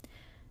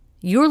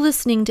You're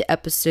listening to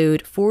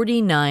episode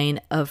 49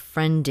 of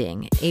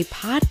Friending, a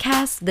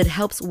podcast that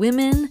helps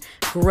women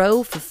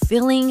grow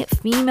fulfilling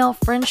female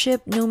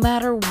friendship no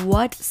matter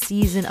what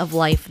season of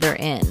life they're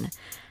in.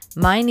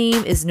 My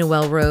name is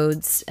Noelle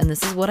Rhodes, and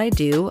this is what I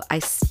do. I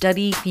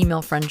study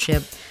female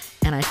friendship,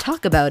 and I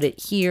talk about it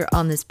here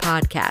on this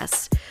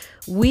podcast.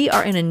 We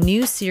are in a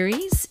new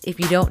series. If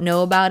you don't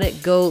know about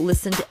it, go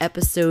listen to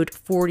episode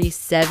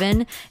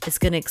 47. It's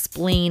going to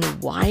explain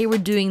why we're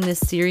doing this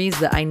series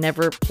that I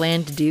never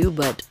planned to do,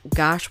 but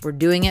gosh, we're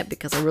doing it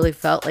because I really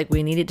felt like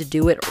we needed to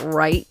do it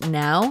right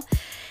now.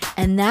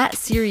 And that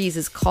series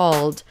is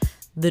called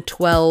The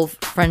 12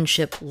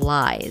 Friendship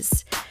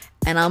Lies.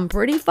 And I'm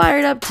pretty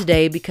fired up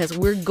today because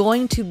we're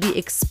going to be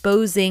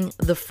exposing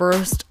the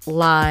first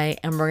lie,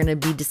 and we're going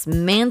to be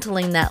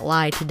dismantling that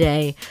lie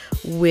today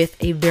with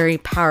a very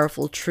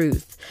powerful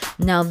truth.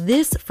 Now,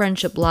 this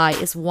friendship lie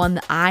is one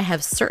that I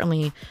have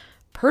certainly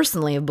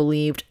personally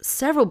believed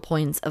several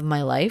points of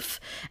my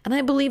life, and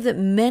I believe that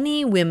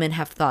many women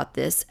have thought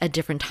this at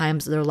different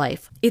times of their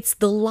life. It's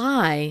the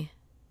lie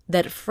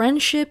that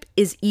friendship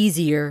is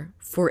easier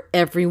for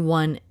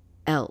everyone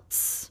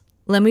else.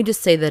 Let me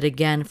just say that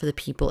again for the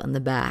people in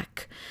the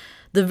back.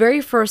 The very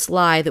first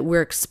lie that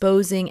we're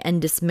exposing and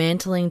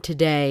dismantling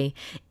today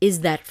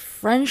is that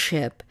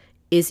friendship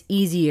is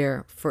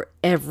easier for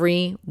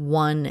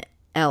everyone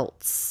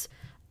else.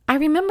 I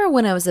remember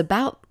when I was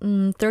about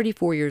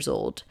 34 years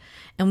old,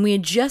 and we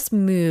had just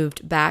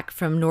moved back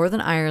from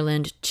Northern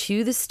Ireland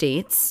to the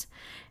States.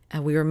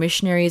 We were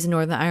missionaries in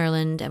Northern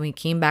Ireland, and we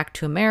came back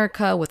to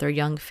America with our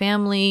young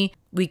family.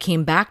 We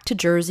came back to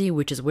Jersey,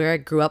 which is where I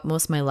grew up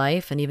most of my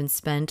life and even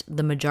spent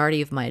the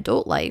majority of my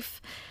adult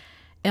life.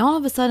 And all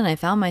of a sudden, I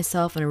found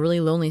myself in a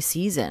really lonely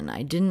season.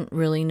 I didn't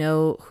really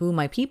know who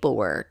my people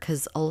were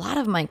because a lot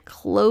of my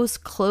close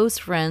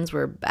friends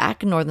were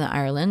back in Northern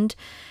Ireland.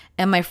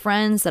 And my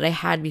friends that I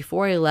had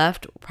before I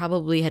left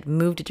probably had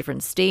moved to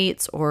different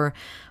states or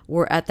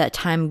were at that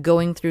time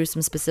going through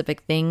some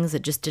specific things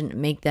that just didn't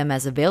make them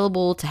as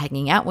available to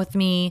hanging out with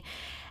me.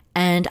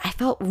 And I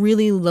felt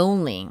really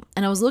lonely.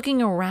 And I was looking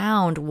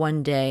around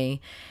one day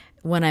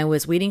when I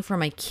was waiting for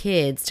my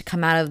kids to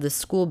come out of the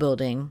school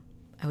building.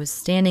 I was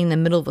standing in the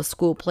middle of a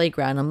school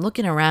playground. I'm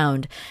looking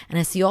around and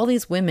I see all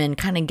these women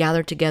kind of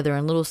gathered together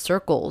in little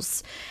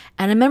circles.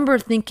 And I remember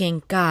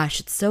thinking, gosh,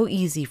 it's so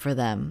easy for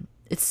them.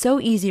 It's so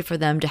easy for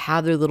them to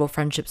have their little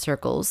friendship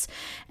circles.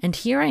 And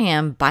here I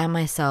am by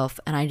myself,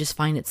 and I just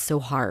find it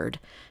so hard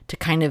to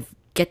kind of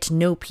get to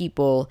know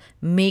people,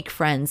 make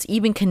friends,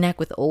 even connect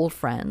with old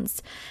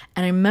friends.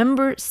 And I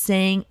remember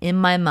saying in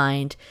my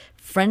mind,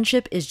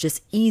 friendship is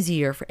just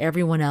easier for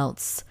everyone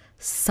else.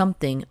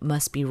 Something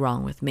must be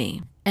wrong with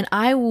me. And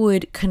I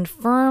would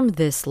confirm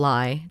this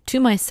lie to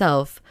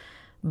myself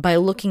by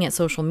looking at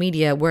social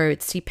media where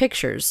I'd see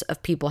pictures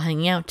of people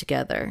hanging out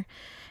together.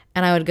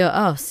 And I would go,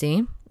 oh,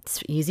 see?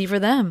 It's easy for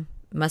them.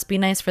 Must be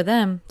nice for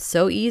them.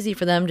 So easy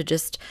for them to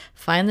just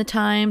find the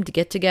time to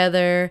get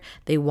together.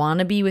 They want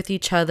to be with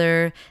each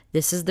other.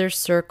 This is their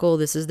circle.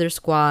 This is their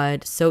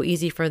squad. So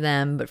easy for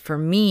them. But for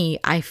me,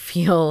 I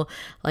feel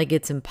like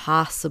it's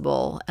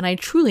impossible. And I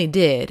truly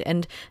did.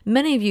 And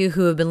many of you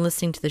who have been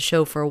listening to the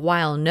show for a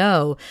while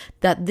know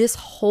that this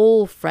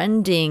whole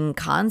friending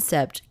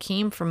concept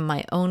came from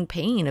my own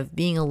pain of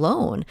being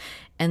alone.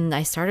 And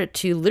I started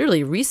to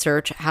literally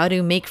research how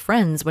to make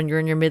friends when you're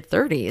in your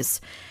mid-30s.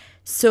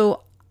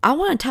 So I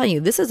want to tell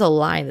you, this is a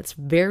lie that's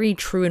very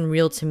true and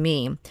real to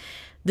me.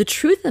 The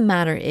truth of the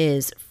matter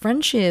is,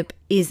 friendship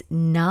is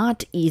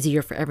not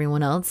easier for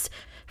everyone else.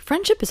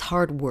 Friendship is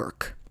hard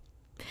work.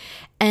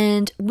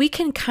 And we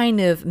can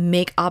kind of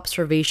make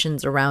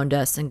observations around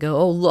us and go,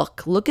 oh,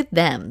 look at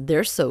them.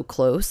 They're so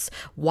close.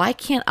 Why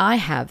can't I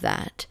have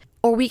that?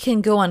 Or we can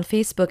go on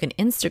Facebook and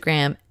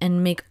Instagram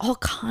and make all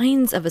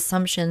kinds of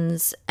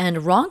assumptions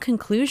and wrong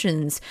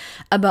conclusions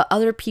about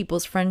other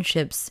people's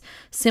friendships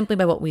simply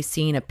by what we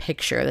see in a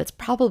picture that's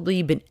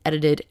probably been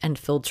edited and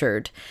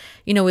filtered.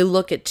 You know, we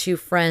look at two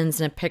friends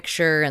in a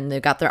picture and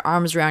they've got their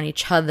arms around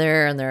each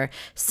other and they're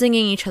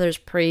singing each other's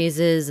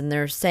praises and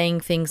they're saying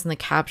things in the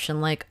caption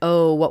like,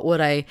 oh, what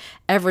would I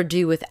ever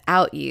do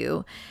without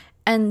you?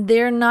 And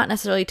they're not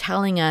necessarily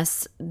telling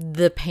us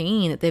the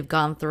pain that they've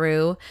gone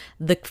through,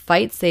 the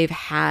fights they've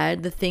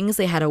had, the things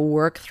they had to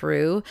work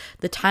through,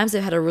 the times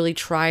they've had to really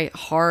try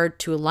hard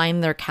to align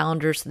their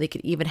calendars so they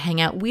could even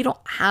hang out. We don't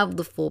have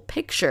the full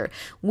picture.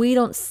 We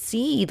don't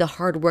see the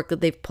hard work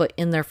that they've put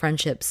in their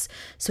friendships.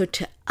 So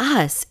to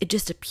us, it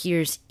just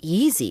appears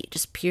easy. It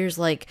just appears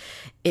like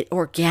it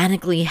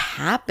organically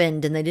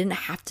happened and they didn't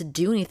have to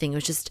do anything. It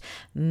was just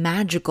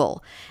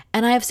magical.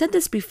 And I have said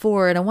this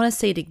before, and I want to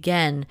say it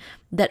again,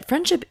 that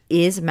friendship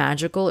is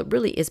magical. It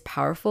really is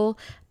powerful,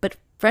 but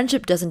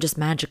friendship doesn't just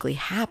magically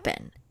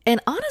happen. And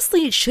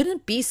honestly, it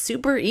shouldn't be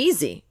super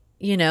easy.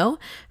 You know,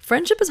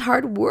 friendship is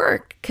hard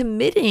work.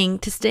 Committing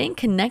to staying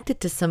connected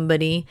to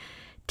somebody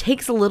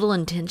takes a little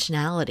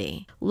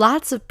intentionality.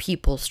 Lots of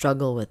people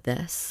struggle with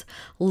this.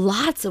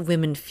 Lots of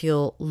women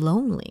feel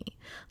lonely.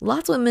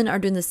 Lots of women are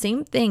doing the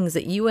same things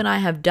that you and I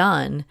have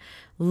done,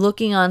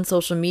 looking on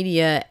social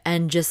media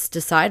and just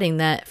deciding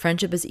that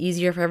friendship is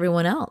easier for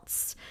everyone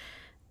else.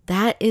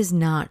 That is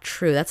not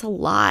true. That's a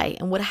lie.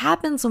 And what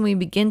happens when we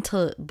begin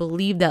to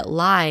believe that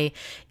lie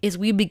is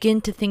we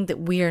begin to think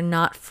that we are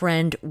not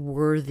friend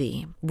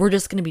worthy. We're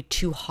just going to be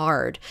too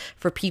hard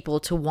for people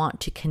to want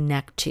to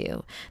connect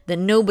to, that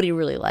nobody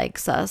really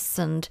likes us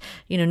and,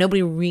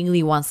 nobody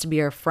really wants to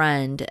be our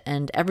friend,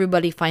 and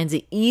everybody finds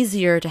it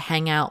easier to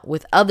hang out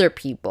with other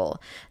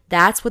people.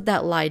 That's what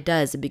that lie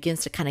does. It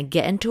begins to kind of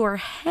get into our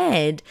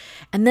head,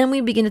 and then we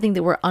begin to think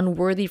that we're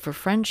unworthy for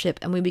friendship,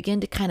 and we begin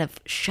to kind of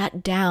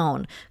shut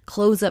down,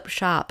 close up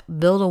shop,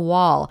 build a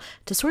wall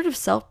to sort of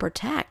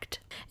self-protect.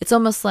 It's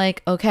almost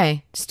like,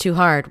 okay, it's too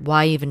hard.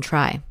 Why even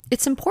try?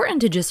 It's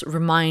important to just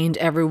remind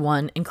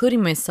everyone,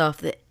 including myself,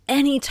 that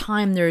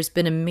anytime there's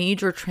been a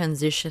major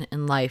transition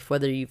in life,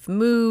 whether you've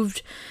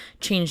moved,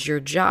 changed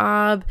your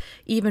job,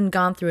 even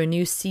gone through a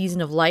new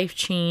season of life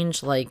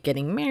change, like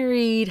getting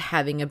married,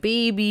 having a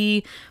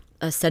baby,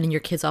 sending your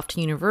kids off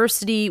to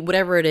university,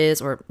 whatever it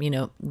is, or,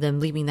 them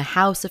leaving the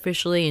house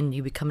officially and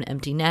you become an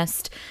empty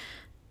nest,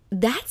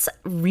 that's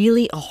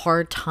really a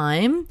hard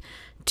time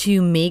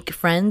to make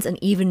friends and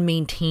even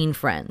maintain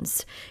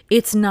friends.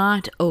 It's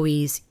not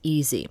always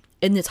easy.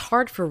 And it's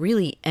hard for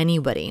really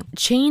anybody.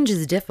 Change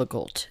is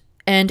difficult.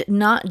 And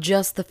not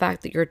just the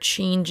fact that you're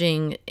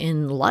changing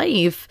in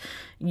life,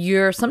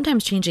 you're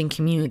sometimes changing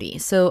community.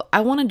 So I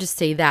want to just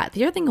say that.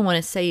 The other thing I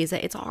want to say is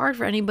that it's hard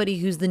for anybody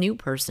who's the new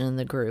person in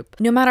the group.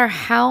 No matter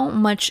how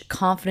much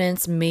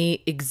confidence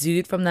may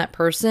exude from that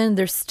person,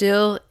 there's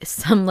still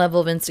some level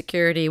of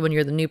insecurity when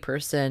you're the new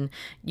person.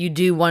 You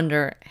do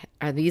wonder,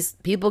 are these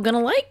people going to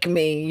like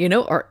me?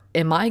 Or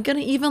am I going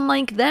to even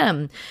like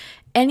them?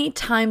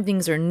 Anytime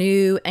things are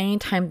new,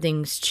 anytime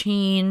things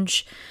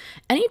change,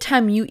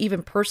 anytime you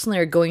even personally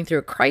are going through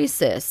a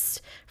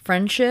crisis,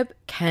 friendship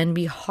can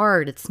be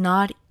hard. It's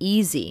not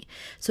easy.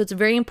 So it's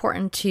very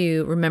important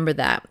to remember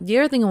that. The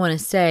other thing I want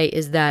to say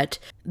is that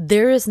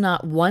there is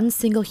not one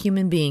single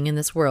human being in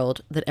this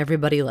world that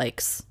everybody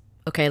likes.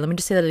 Okay, let me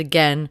just say that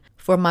again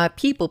for my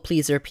people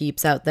pleaser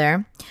peeps out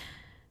there.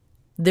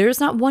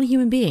 There's not one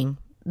human being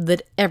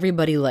that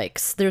everybody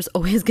likes. There's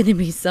always going to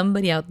be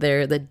somebody out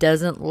there that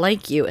doesn't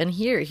like you. And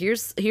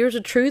here's a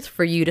truth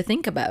for you to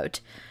think about.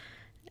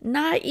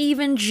 Not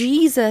even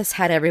Jesus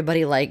had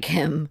everybody like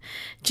him.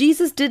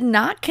 Jesus did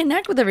not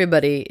connect with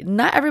everybody.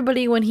 Not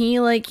everybody, when he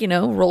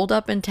rolled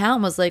up in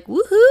town, was like,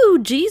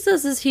 woohoo,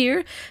 Jesus is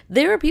here.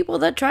 There were people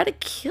that tried to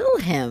kill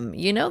him.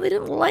 They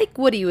didn't like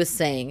what he was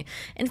saying.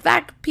 In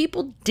fact,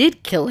 people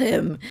did kill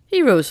him.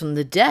 He rose from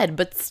the dead,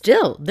 but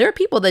still, there are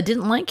people that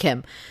didn't like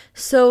him.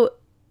 So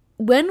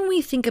when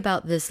we think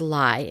about this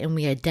lie and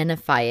we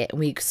identify it and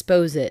we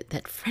expose it,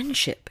 that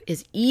friendship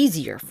is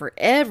easier for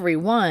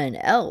everyone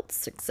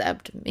else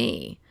except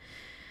me,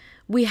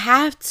 we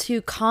have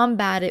to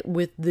combat it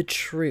with the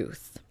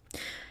truth.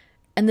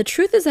 And the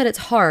truth is that it's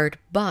hard,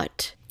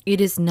 but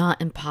it is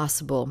not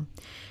impossible.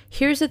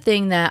 Here's the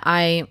thing that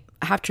I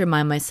have to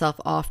remind myself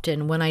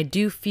often when I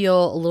do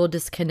feel a little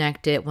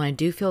disconnected, when I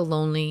do feel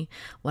lonely,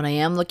 when I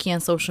am looking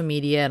on social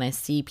media and I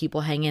see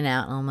people hanging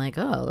out and I'm like,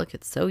 oh, look,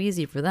 it's so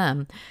easy for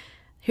them.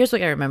 Here's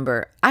what I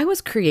remember. I was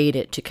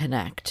created to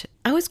connect.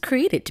 I was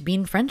created to be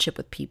in friendship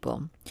with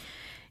people.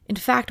 In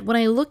fact, when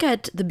I look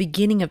at the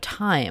beginning of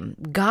time,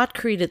 God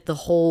created the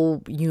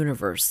whole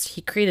universe.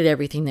 He created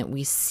everything that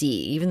we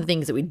see, even the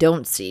things that we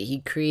don't see.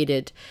 He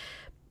created,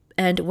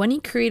 and when he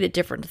created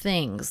different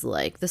things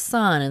like the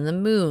sun and the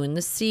moon,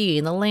 the sea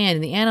and the land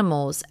and the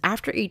animals,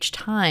 after each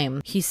time,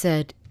 he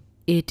said,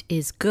 it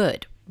is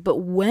good. But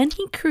when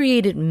he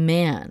created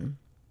man,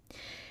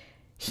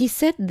 he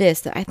said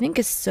this that I think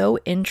is so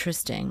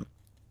interesting.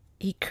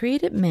 He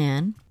created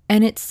man,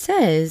 and it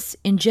says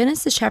in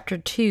Genesis chapter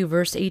 2,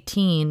 verse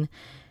 18,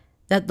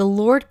 that the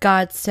Lord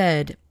God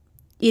said,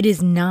 it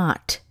is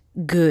not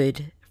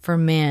good for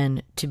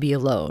man to be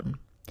alone.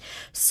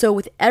 So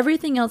with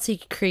everything else he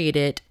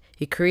created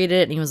it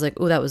and he was like,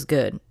 oh, that was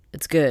good.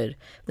 It's good.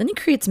 Then he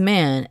creates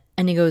man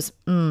and he goes,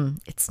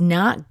 it's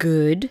not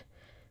good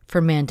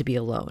for man to be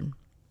alone.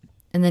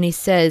 And then he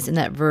says in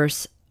that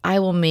verse, I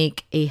will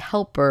make a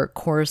helper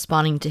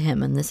corresponding to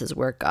him. And this is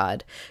where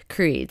God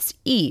creates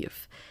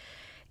Eve.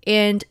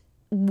 And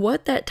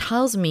what that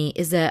tells me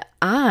is that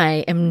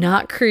I am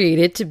not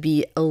created to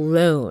be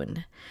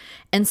alone.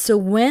 And so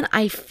when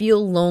I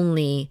feel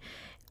lonely,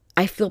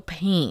 I feel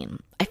pain.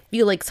 I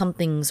feel like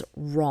something's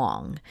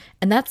wrong.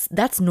 And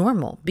that's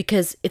normal,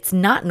 because it's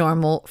not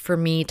normal for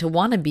me to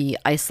want to be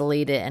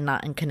isolated and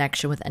not in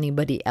connection with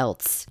anybody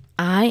else.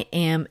 I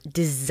am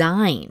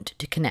designed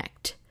to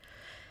connect.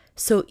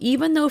 So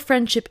even though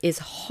friendship is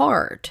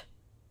hard,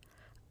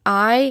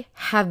 I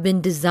have been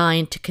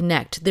designed to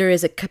connect. There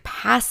is a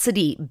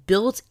capacity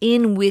built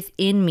in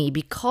within me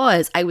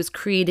because I was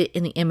created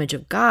in the image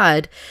of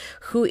God,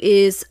 who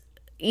is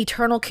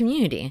eternal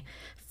community,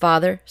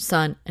 Father,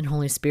 Son, and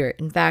Holy Spirit.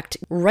 In fact,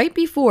 right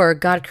before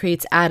God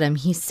creates Adam,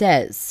 he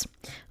says,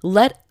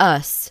 let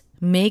us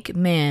make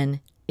man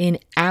in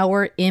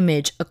our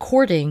image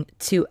according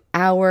to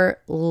our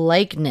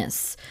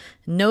likeness.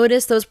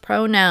 Notice those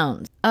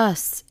pronouns,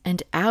 us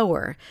and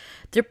our.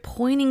 They're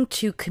pointing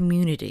to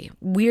community.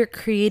 We are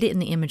created in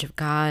the image of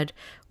God.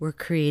 We're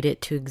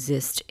created to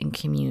exist in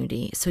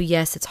community. So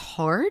yes, it's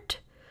hard,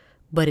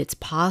 but it's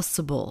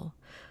possible.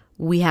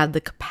 We have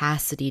the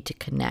capacity to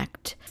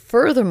connect.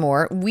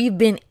 Furthermore, we've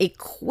been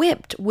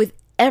equipped with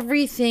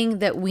everything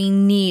that we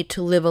need to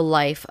live a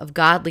life of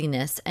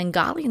godliness. And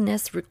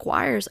godliness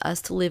requires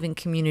us to live in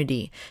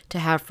community, to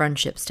have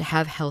friendships, to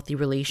have healthy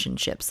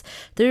relationships.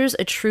 There's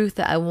a truth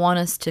that I want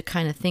us to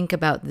kind of think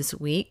about this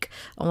week.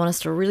 I want us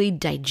to really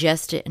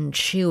digest it and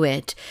chew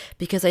it,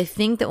 because I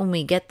think that when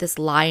we get this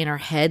lie in our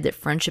head that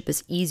friendship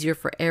is easier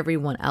for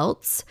everyone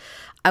else,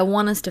 I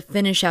want us to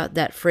finish out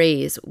that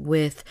phrase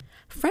with,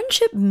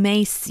 friendship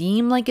may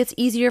seem like it's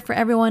easier for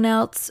everyone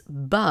else,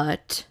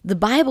 but the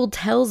Bible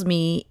tells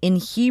me in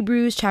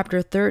Hebrews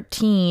chapter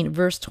 13,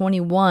 verse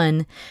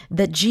 21,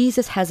 that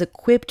Jesus has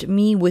equipped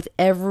me with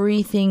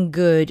everything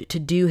good to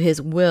do his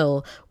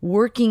will,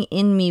 working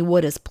in me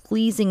what is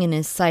pleasing in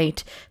his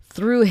sight.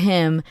 Through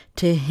him,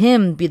 to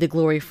him be the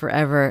glory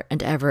forever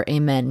and ever.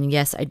 Amen. And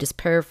yes, I just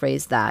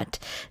paraphrased that.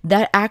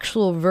 That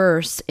actual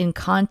verse in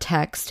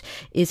context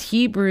is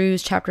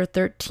Hebrews chapter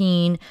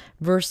 13,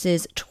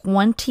 verses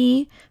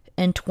 20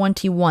 and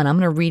 21. I'm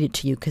going to read it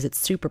to you because it's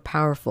super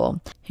powerful.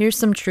 Here's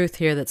some truth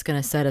here that's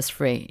going to set us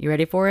free. You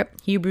ready for it?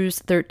 Hebrews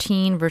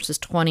 13, verses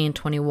 20 and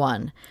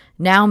 21.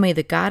 Now may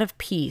the God of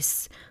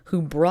peace,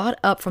 who brought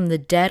up from the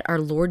dead our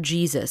Lord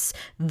Jesus,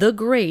 the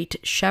great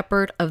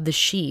shepherd of the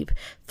sheep,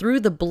 through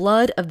the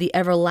blood of the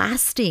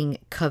everlasting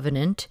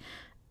covenant,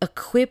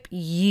 equip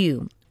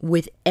you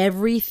with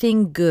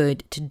everything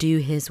good to do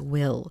his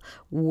will,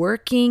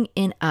 working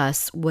in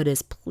us what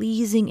is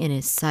pleasing in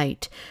his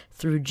sight,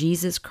 through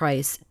Jesus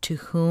Christ, to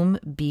whom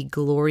be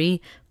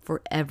glory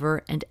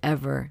forever and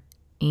ever.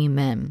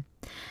 Amen.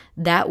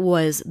 That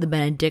was the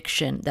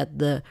benediction that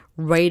the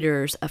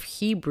writers of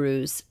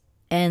Hebrews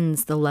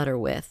ends the letter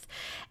with.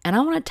 And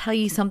I want to tell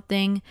you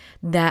something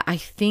that I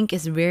think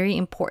is very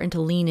important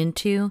to lean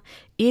into.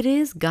 It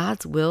is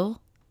God's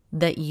will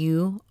that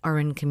you are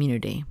in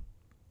community.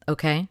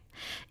 Okay?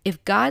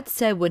 If God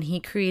said when he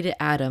created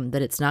Adam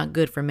that it's not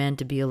good for man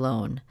to be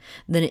alone,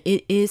 then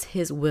it is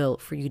his will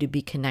for you to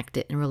be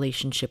connected in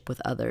relationship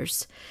with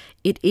others.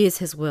 It is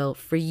his will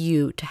for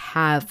you to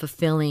have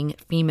fulfilling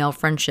female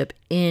friendship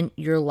in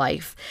your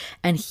life.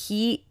 And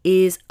he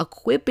is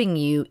equipping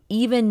you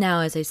even now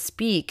as I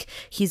speak.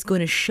 He's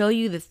going to show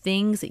you the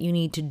things that you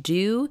need to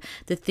do,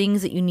 the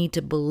things that you need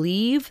to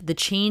believe, the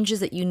changes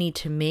that you need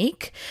to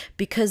make.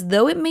 Because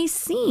though it may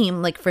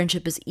seem like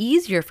friendship is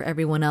easier for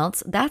everyone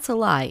else, that's a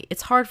lie.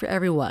 It's hard for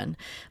everyone,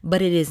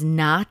 but it is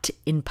not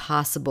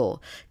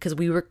impossible, because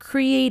we were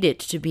created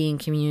to be in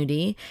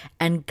community,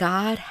 and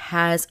God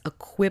has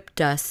equipped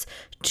us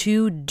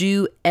to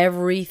do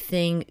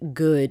everything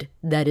good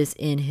that is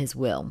in his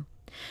will.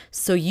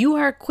 So you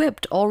are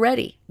equipped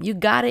already. You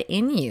got it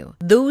in you.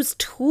 Those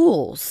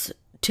tools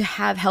to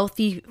have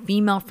healthy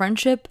female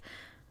friendship,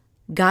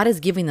 God is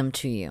giving them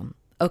to you.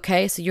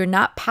 Okay, so you're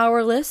not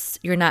powerless,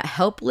 you're not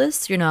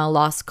helpless, you're not a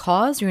lost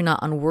cause, you're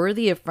not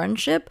unworthy of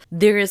friendship.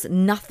 There is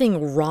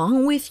nothing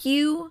wrong with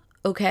you,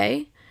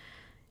 okay?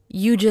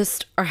 You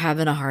just are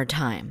having a hard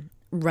time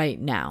right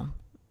now.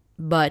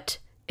 But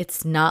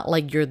it's not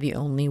like you're the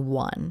only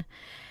one.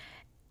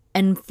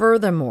 And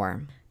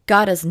furthermore,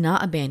 God has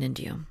not abandoned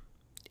you,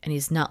 and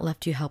he's not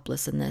left you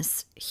helpless in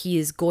this. He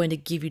is going to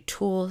give you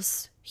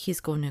tools. He's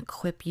going to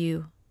equip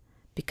you,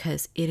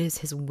 because it is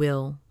his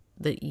will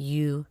that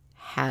you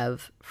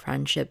have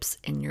friendships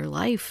in your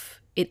life.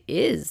 It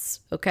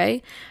is,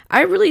 okay? I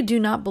really do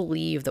not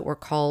believe that we're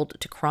called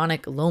to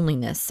chronic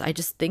loneliness. I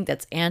just think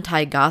that's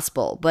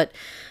anti-gospel, but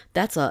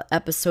that's an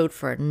episode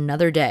for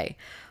another day.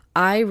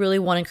 I really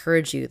want to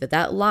encourage you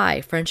that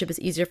lie, friendship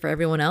is easier for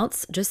everyone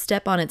else, just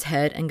step on its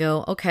head and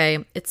go,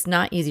 okay, it's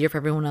not easier for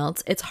everyone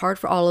else. It's hard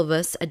for all of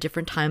us at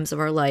different times of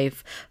our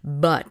life,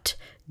 but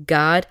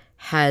God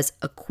has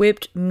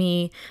equipped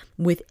me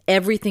with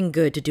everything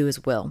good to do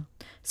his will.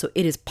 So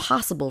it is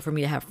possible for me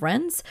to have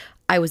friends.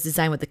 I was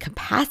designed with the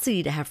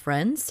capacity to have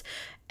friends,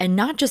 and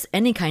not just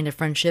any kind of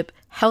friendship,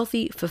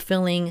 healthy,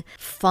 fulfilling,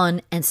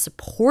 fun, and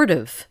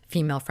supportive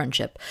female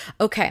friendship.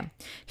 Okay,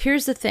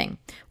 here's the thing.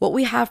 What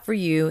we have for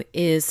you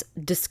is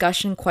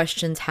discussion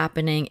questions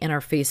happening in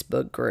our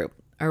Facebook group.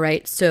 All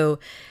right, so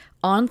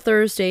on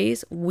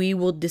Thursdays, we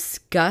will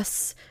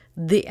discuss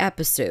the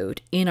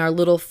episode in our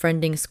Little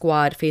Friending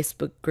Squad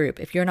Facebook group.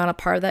 If you're not a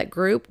part of that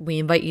group, we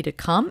invite you to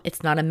come.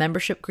 It's not a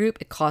membership group.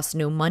 It costs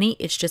no money.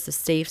 It's just a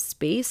safe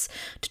space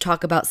to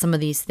talk about some of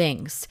these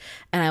things.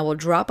 And I will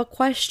drop a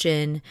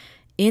question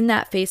in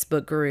that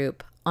Facebook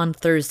group on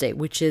Thursday,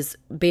 which is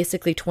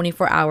basically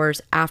 24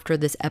 hours after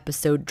this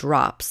episode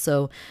drops.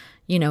 So,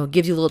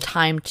 gives you a little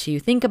time to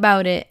think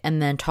about it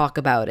and then talk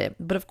about it.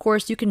 But of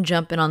course, you can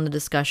jump in on the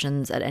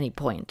discussions at any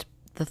point.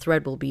 The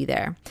thread will be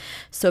there.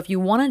 So if you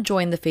want to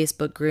join the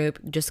Facebook group,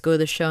 just go to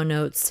the show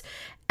notes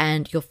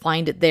and you'll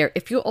find it there.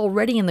 If you're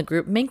already in the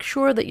group, make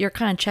sure that you're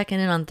kind of checking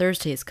in on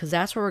Thursdays, because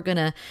that's where we're going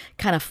to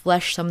kind of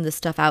flesh some of this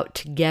stuff out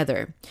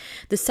together.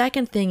 The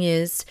second thing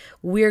is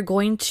we're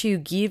going to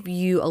give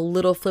you a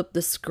little flip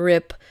the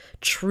script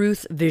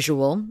truth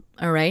visual,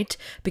 all right?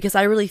 Because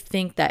I really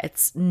think that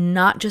it's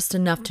not just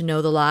enough to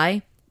know the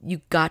lie.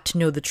 You got to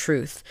know the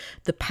truth.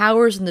 The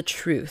powers in the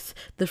truth,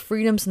 the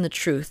freedoms in the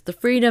truth. The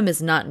freedom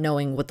is not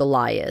knowing what the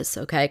lie is,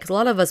 okay? Because a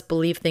lot of us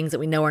believe things that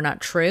we know are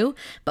not true,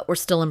 but we're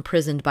still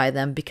imprisoned by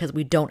them because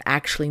we don't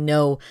actually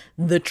know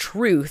the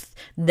truth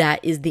that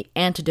is the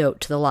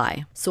antidote to the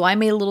lie. So I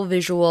made a little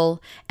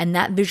visual, and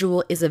that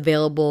visual is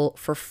available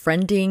for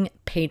Friending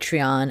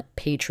Patreon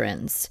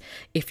patrons.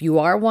 If you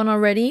are one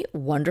already,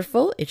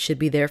 wonderful. It should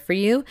be there for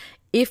you.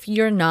 If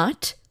you're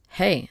not,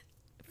 hey,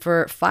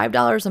 for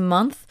 $5 a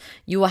month,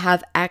 you will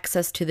have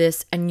access to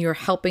this, and you're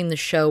helping the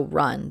show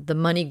run. The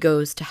money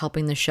goes to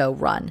helping the show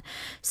run.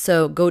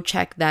 So go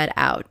check that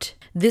out.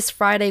 This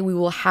Friday, we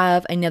will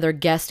have another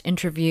guest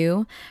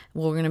interview.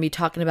 We're going to be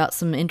talking about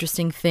some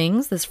interesting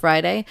things this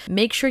Friday.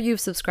 Make sure you've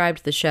subscribed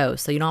to the show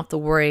so you don't have to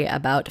worry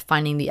about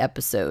finding the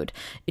episode.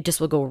 It just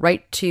will go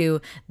right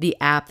to the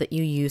app that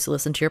you use to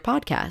listen to your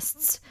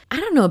podcasts. I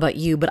don't know about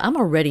you, but I'm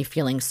already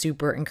feeling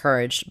super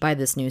encouraged by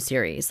this new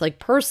series. Like,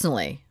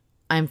 personally,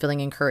 I'm feeling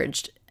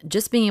encouraged.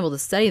 Just being able to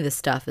study this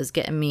stuff is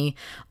getting me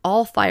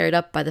all fired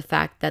up by the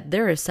fact that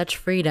there is such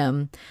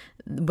freedom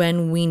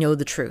when we know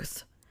the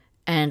truth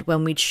and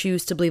when we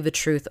choose to believe the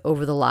truth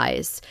over the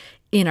lies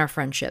in our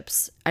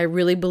friendships. I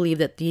really believe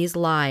that these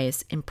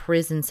lies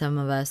imprison some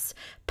of us,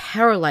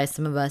 paralyze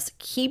some of us,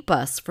 keep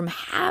us from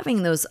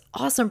having those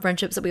awesome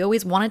friendships that we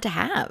always wanted to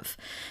have.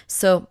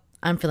 So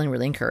I'm feeling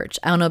really encouraged.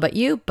 I don't know about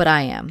you, but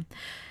I am.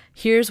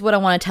 Here's what I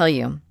want to tell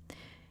you.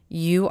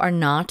 You are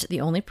not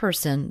the only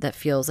person that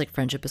feels like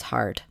friendship is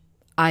hard.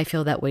 I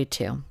feel that way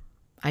too.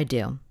 I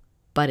do.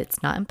 But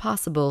it's not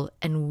impossible,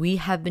 and we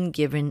have been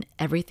given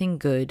everything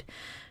good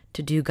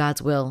to do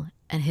God's will,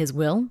 and His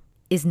will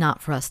is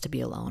not for us to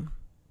be alone.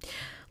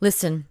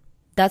 Listen,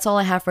 that's all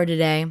I have for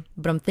today,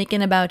 but I'm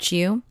thinking about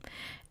you,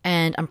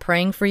 and I'm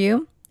praying for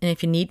you, and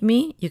if you need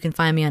me, you can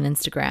find me on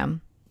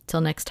Instagram.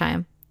 Till next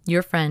time,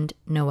 your friend,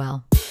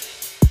 Noelle.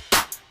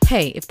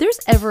 Hey, if there's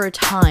ever a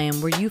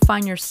time where you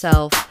find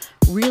yourself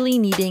really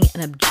needing an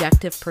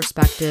objective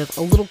perspective,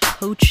 a little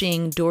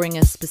coaching during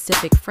a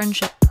specific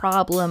friendship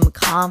problem,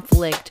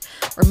 conflict,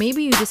 or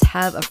maybe you just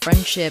have a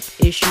friendship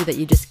issue that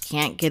you just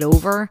can't get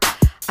over,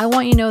 I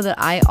want you to know that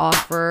I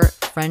offer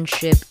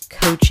friendship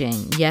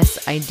coaching.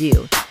 Yes, I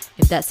do.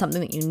 If that's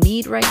something that you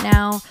need right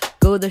now,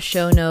 go to the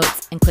show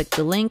notes and click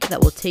the link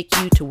that will take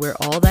you to where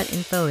all that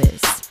info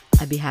is.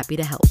 I'd be happy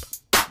to help.